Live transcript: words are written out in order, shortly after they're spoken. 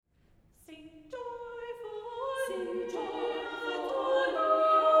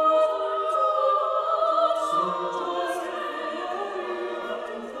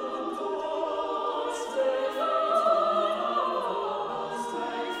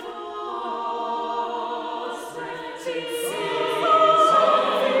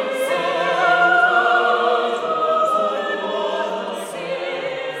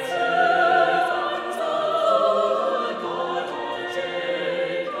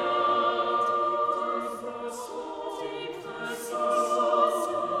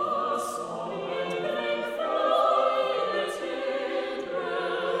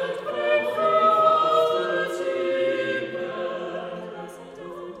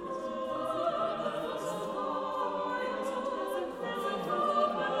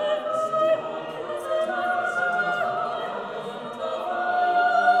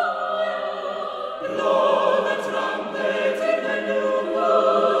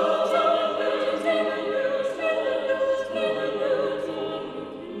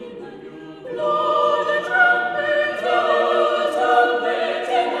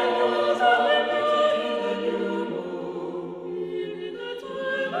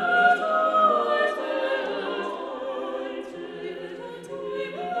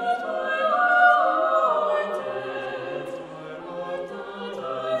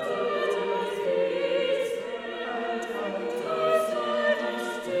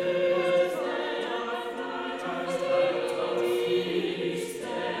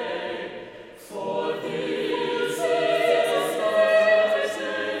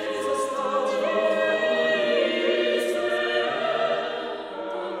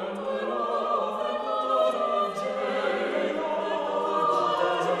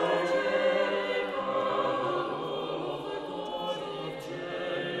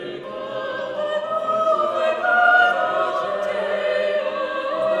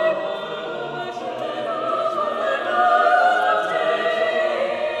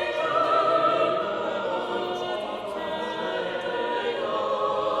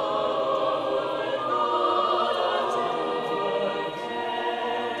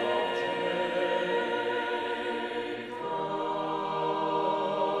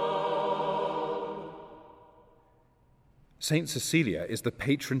St Cecilia is the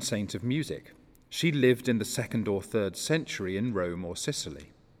patron saint of music. She lived in the 2nd or 3rd century in Rome or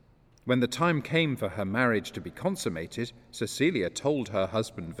Sicily. When the time came for her marriage to be consummated, Cecilia told her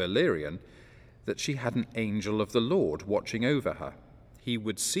husband Valerian that she had an angel of the Lord watching over her. He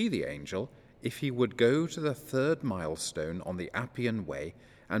would see the angel if he would go to the 3rd milestone on the Appian Way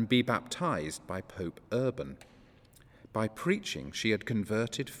and be baptized by Pope Urban. By preaching, she had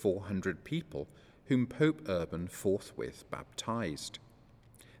converted 400 people, whom Pope Urban forthwith baptized.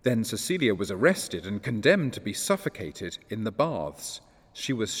 Then Cecilia was arrested and condemned to be suffocated in the baths.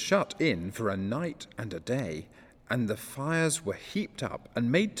 She was shut in for a night and a day, and the fires were heaped up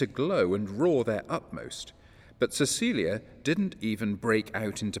and made to glow and roar their utmost. But Cecilia didn't even break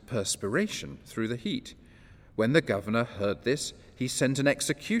out into perspiration through the heat. When the governor heard this, he sent an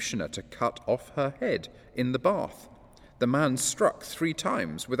executioner to cut off her head in the bath. The man struck 3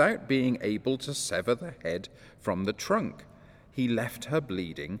 times without being able to sever the head from the trunk. He left her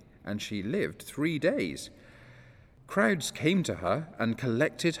bleeding, and she lived 3 days. Crowds came to her and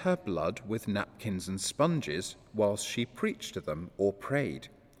collected her blood with napkins and sponges whilst she preached to them or prayed.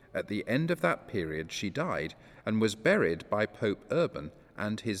 At the end of that period she died and was buried by Pope Urban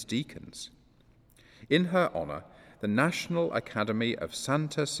and his deacons. In her honour, the National Academy of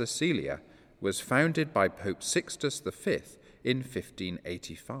St Cecilia was founded by Pope Sixtus V in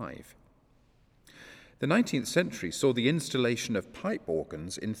 1585. The 19th century saw the installation of pipe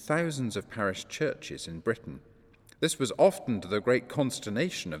organs in thousands of parish churches in Britain. This was often to the great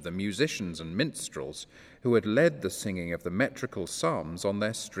consternation of the musicians and minstrels who had led the singing of the metrical psalms on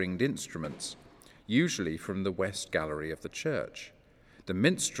their stringed instruments, usually from the west gallery of the church. The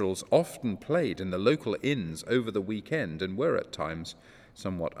minstrels often played in the local inns over the weekend and were at times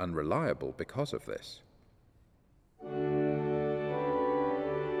somewhat unreliable because of this.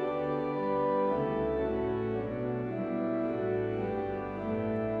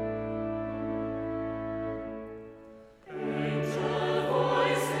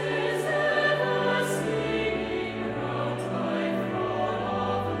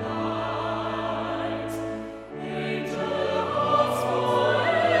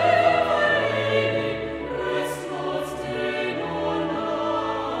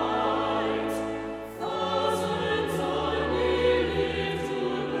 Thousands of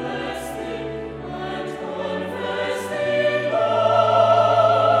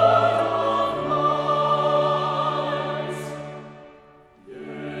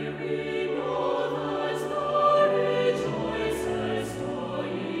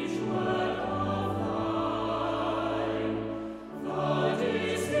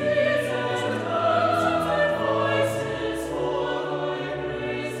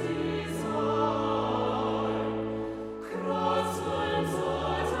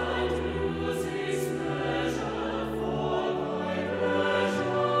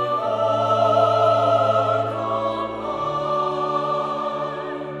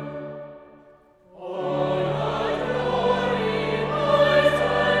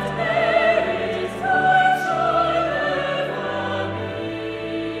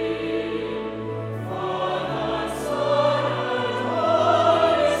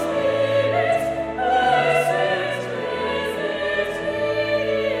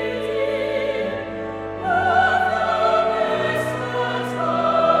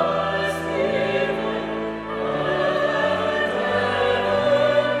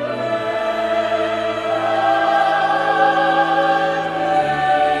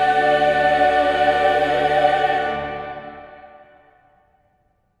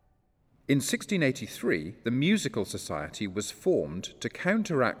In 1683, the Musical Society was formed to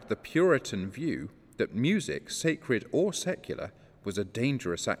counteract the Puritan view that music, sacred or secular, was a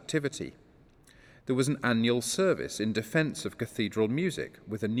dangerous activity. There was an annual service in defence of cathedral music,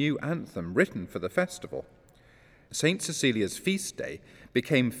 with a new anthem written for the festival. St Cecilia's feast day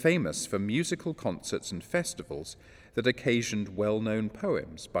became famous for musical concerts and festivals that occasioned well-known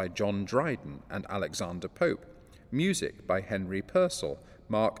poems by John Dryden and Alexander Pope, music by Henry Purcell,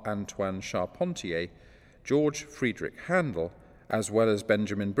 Marc-Antoine Charpentier, George Friedrich Handel, as well as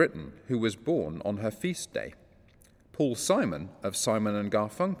Benjamin Britten, who was born on her feast day. Paul Simon of Simon and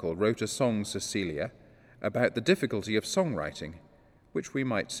Garfunkel wrote a song, Cecilia, about the difficulty of songwriting, which we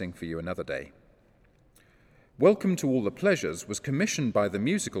might sing for you another day. Welcome to All the Pleasures was commissioned by the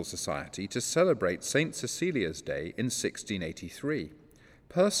Musical Society to celebrate St Cecilia's Day in 1683.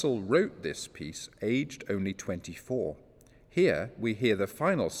 Purcell wrote this piece aged only 24. Here we hear the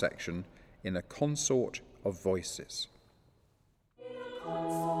final section in a consort of voices.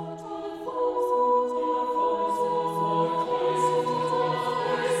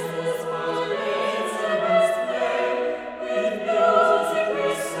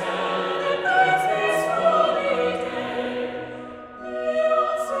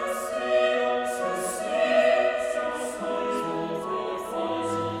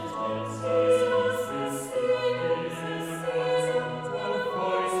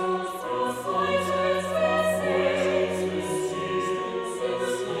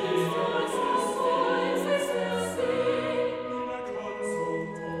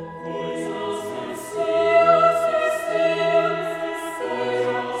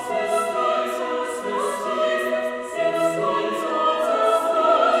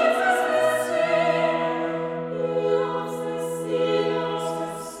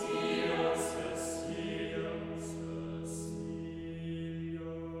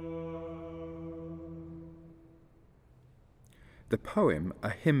 The poem A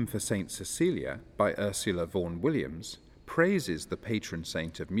Hymn for St Cecilia by Ursula Vaughan Williams praises the patron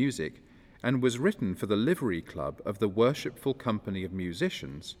saint of music and was written for the Livery Club of the Worshipful Company of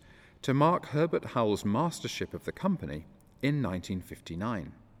Musicians to mark Herbert Howells' mastership of the company in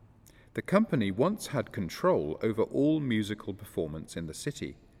 1959. The company once had control over all musical performance in the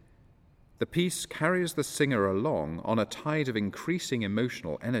city. The piece carries the singer along on a tide of increasing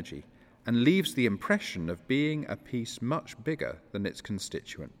emotional energy and leaves the impression of being a piece much bigger than its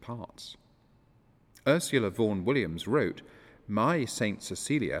constituent parts. Ursula Vaughan Williams wrote, "My St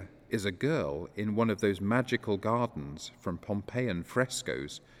Cecilia is a girl in one of those magical gardens from Pompeian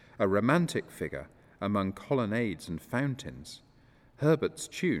frescoes, a romantic figure among colonnades and fountains. Herbert's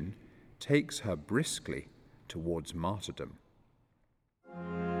tune takes her briskly towards martyrdom."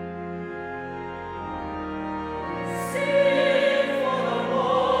 See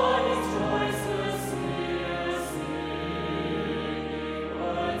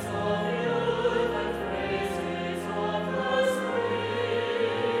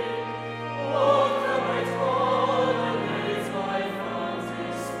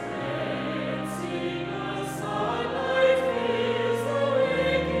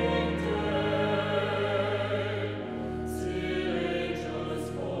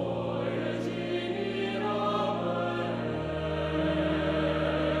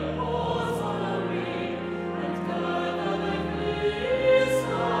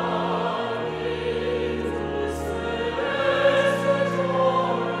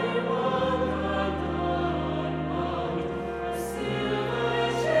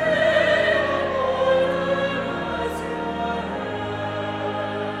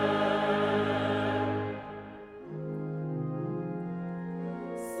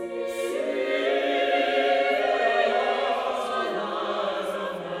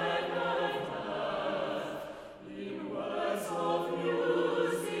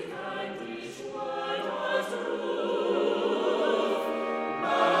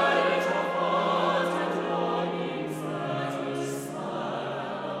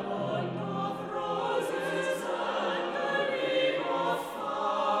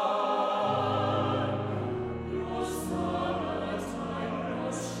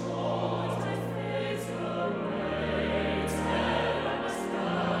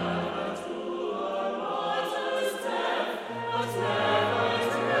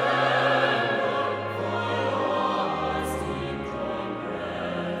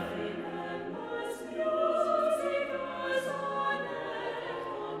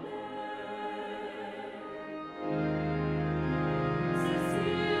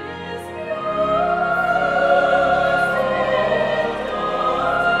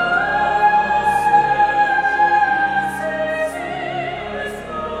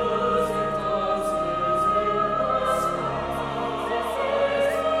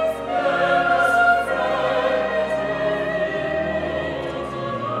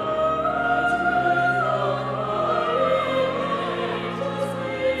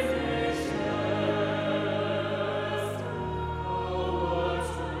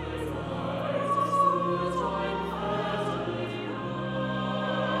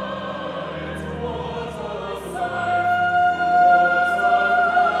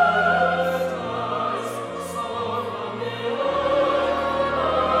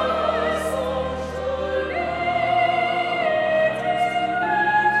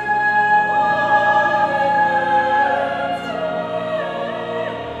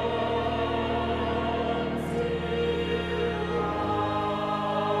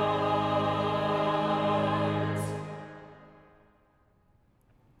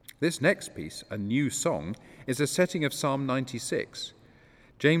This next piece, a new song, is a setting of Psalm 96.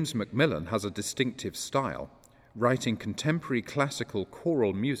 James MacMillan has a distinctive style, writing contemporary classical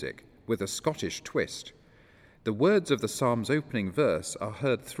choral music with a Scottish twist. The words of the psalm's opening verse are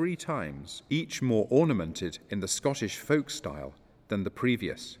heard 3 times, each more ornamented in the Scottish folk style than the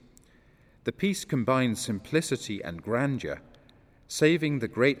previous. The piece combines simplicity and grandeur, saving the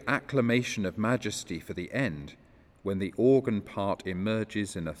great acclamation of majesty for the end, when the organ part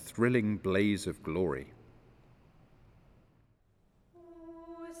emerges in a thrilling blaze of glory.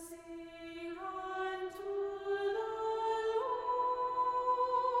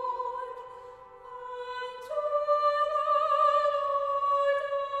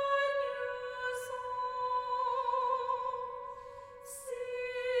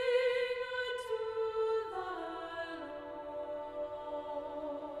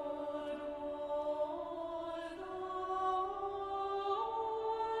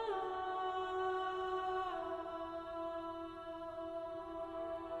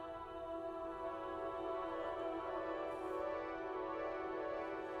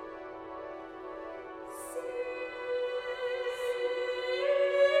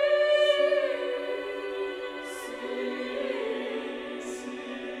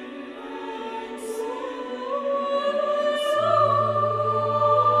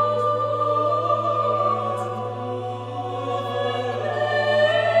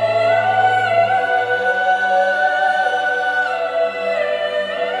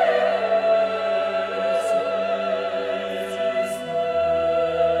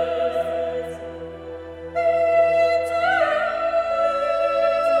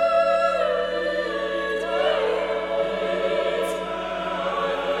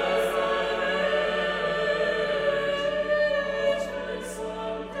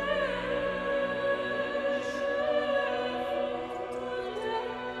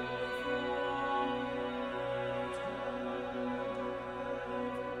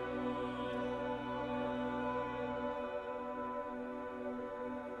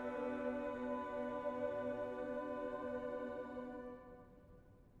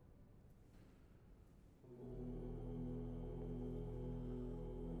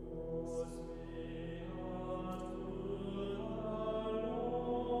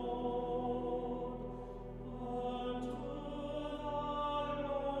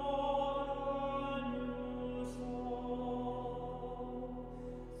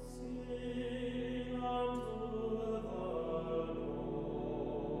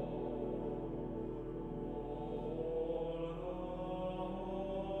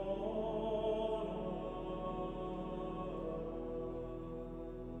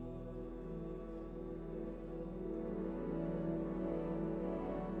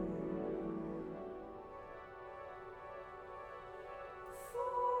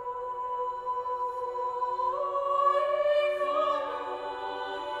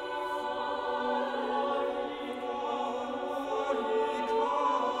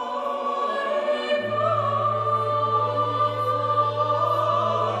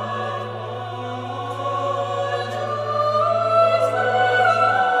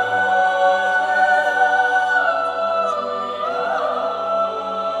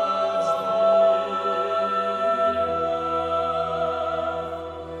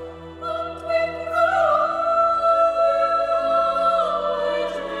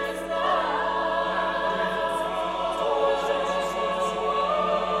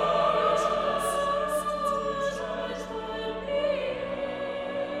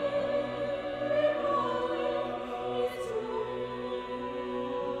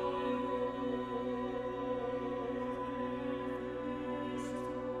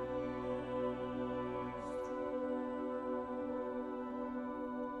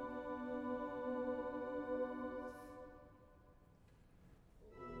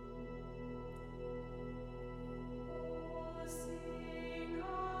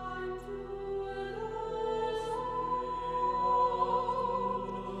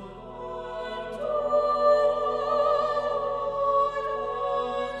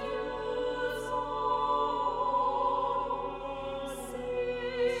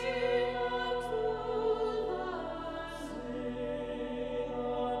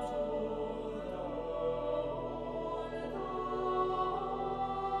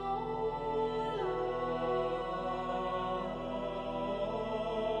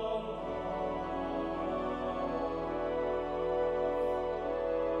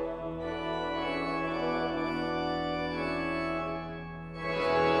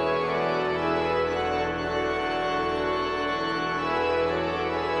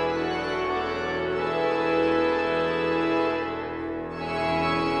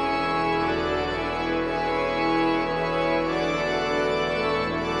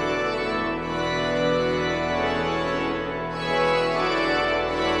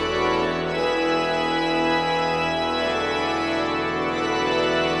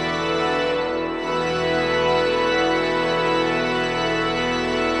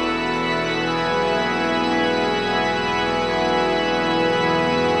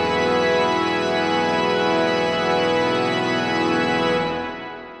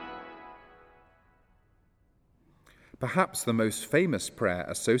 Perhaps the most famous prayer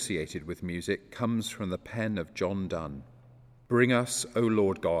associated with music comes from the pen of John Donne. Bring us, O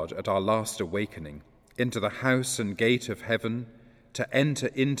Lord God, at our last awakening, into the house and gate of heaven, to enter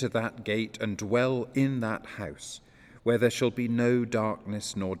into that gate and dwell in that house, where there shall be no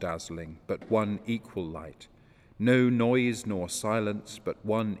darkness nor dazzling, but one equal light, no noise nor silence, but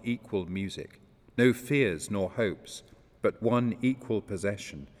one equal music, no fears nor hopes, but one equal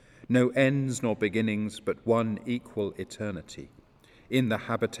possession, no ends nor beginnings, but one equal eternity, in the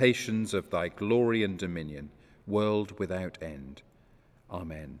habitations of thy glory and dominion, world without end.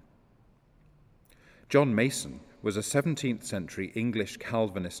 Amen. John Mason was a 17th century English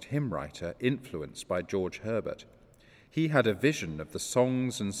Calvinist hymn writer influenced by George Herbert. He had a vision of the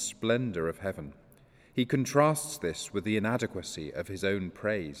songs and splendor of heaven. He contrasts this with the inadequacy of his own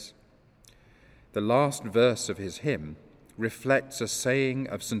praise. The last verse of his hymn reflects a saying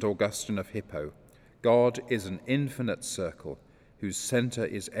of St Augustine of Hippo: God is an infinite circle whose center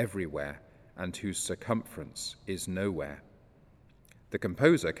is everywhere and whose circumference is nowhere. The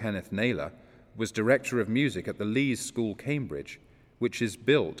composer, Kenneth Naylor, was director of music at the Lees School, Cambridge, which is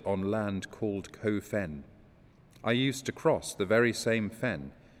built on land called Coe Fen. I used to cross the very same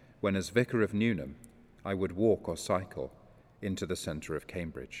fen when, as vicar of Newnham, I would walk or cycle into the centre of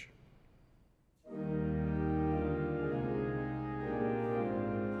Cambridge.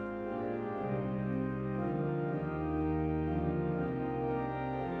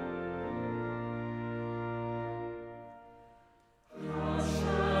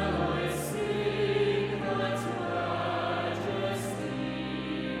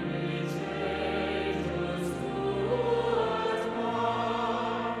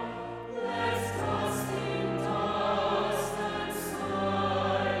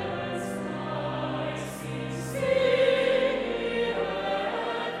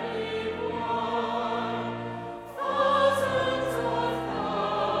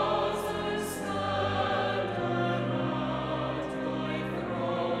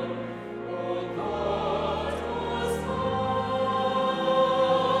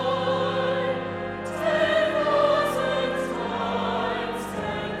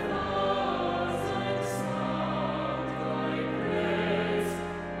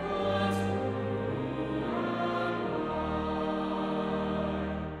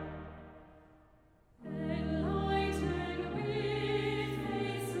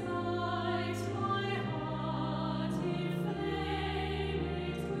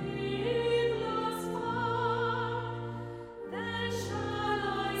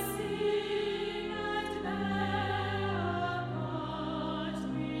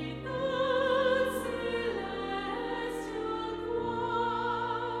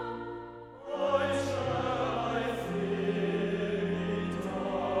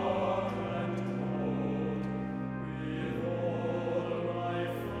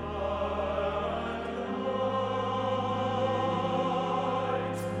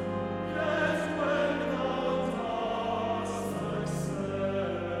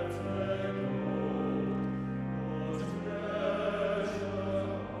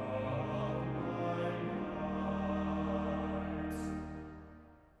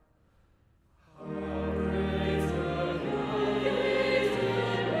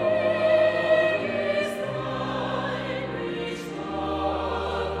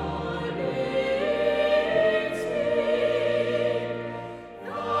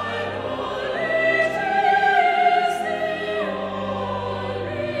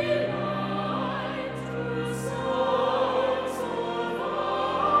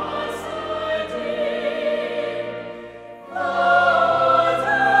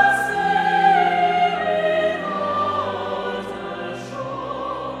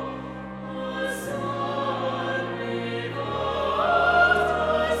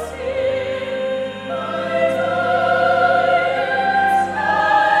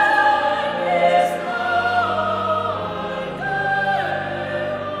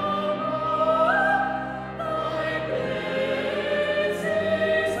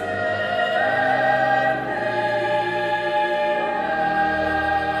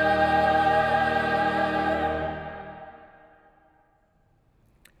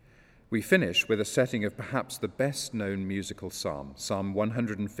 We finish with a setting of perhaps the best-known musical psalm, Psalm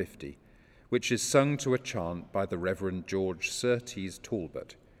 150, which is sung to a chant by the Reverend George Surtees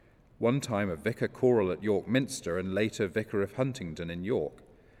Talbot, one time a vicar choral at York Minster and later vicar of Huntingdon in York.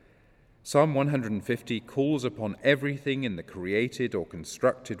 Psalm 150 calls upon everything in the created or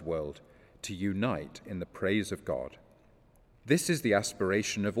constructed world to unite in the praise of God. This is the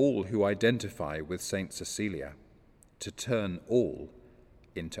aspiration of all who identify with St Cecilia, to turn all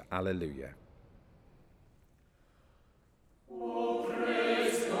into Alleluia.